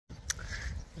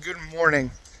Good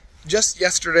morning. Just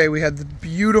yesterday we had the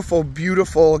beautiful,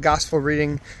 beautiful gospel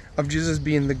reading of Jesus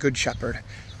being the Good Shepherd.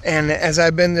 And as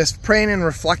I've been just praying and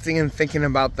reflecting and thinking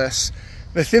about this,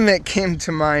 the thing that came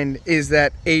to mind is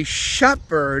that a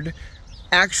shepherd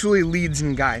actually leads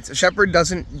and guides. A shepherd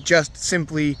doesn't just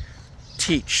simply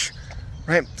teach,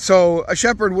 right? So a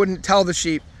shepherd wouldn't tell the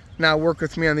sheep, now work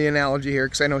with me on the analogy here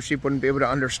because I know sheep wouldn't be able to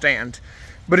understand.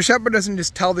 But a shepherd doesn't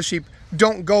just tell the sheep,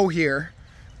 don't go here,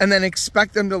 and then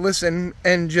expect them to listen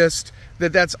and just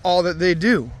that's all that they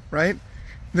do, right?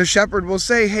 The shepherd will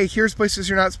say, hey, here's places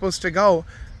you're not supposed to go.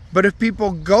 But if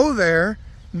people go there,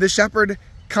 the shepherd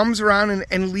comes around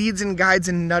and leads and guides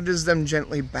and nudges them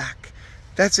gently back.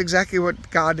 That's exactly what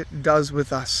God does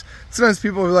with us. Sometimes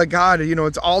people are like, God,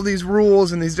 it's all these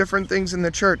rules and these different things in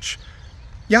the church.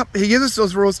 Yep, he gives us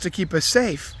those rules to keep us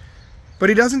safe. But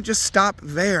he doesn't just stop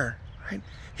there, right?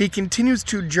 He continues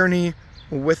to journey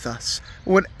with us.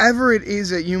 Whatever it is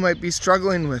that you might be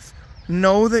struggling with,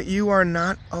 know that you are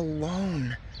not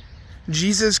alone.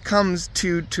 Jesus comes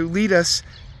to lead us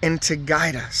and to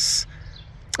guide us.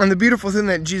 And the beautiful thing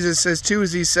that Jesus says too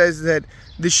is he says that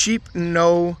the sheep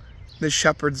know the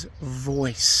shepherd's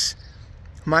voice.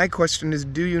 My question is,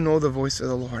 do you know the voice of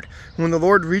the Lord? When the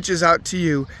Lord reaches out to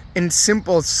you in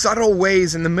simple, subtle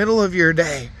ways in the middle of your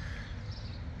day,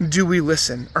 do we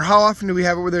listen? Or how often do we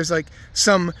have it where there's like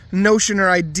some notion or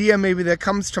idea maybe that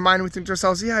comes to mind and we think to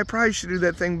ourselves, yeah, I probably should do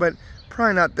that thing, but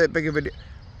probably not that big of a deal.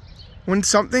 When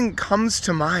something comes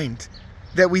to mind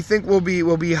that we think will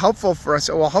be helpful for us,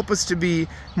 it will help us to be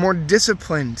more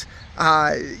disciplined,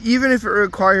 even if it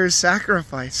requires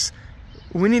sacrifice,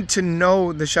 we need to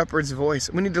know the shepherd's voice.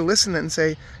 We need to listen to it and say,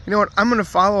 you know what, I'm going to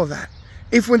follow that.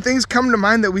 If when things come to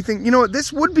mind that we think, you know what,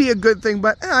 this would be a good thing,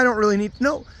 but I don't really need to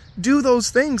know. Do those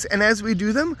things, and as we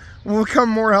do them, we'll become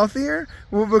more healthier,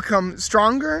 we'll become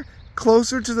stronger,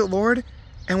 closer to the Lord,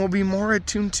 and we'll be more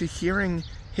attuned to hearing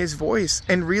his voice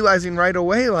and realizing right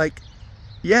away, like,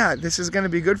 yeah, this is going to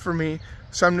be good for me,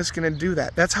 so I'm just going to do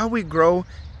that. That's how we grow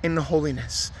in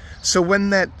holiness. So when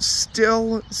that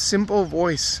still, simple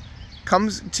voice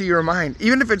comes to your mind,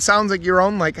 even if it sounds like your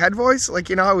own like head voice, like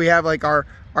how we have like our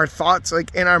thoughts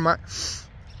like in our mind,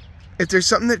 if there's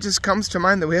something that just comes to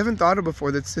mind that we haven't thought of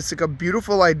before, that's just like a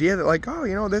beautiful idea that like,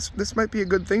 oh, this might be a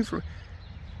good thing for me.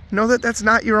 Know that that's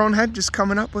not your own head just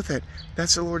coming up with it.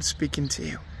 That's the Lord speaking to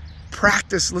you.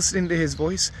 Practice listening to his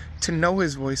voice, to know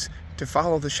his voice, to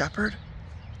follow the shepherd,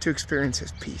 to experience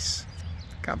his peace.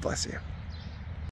 God bless you.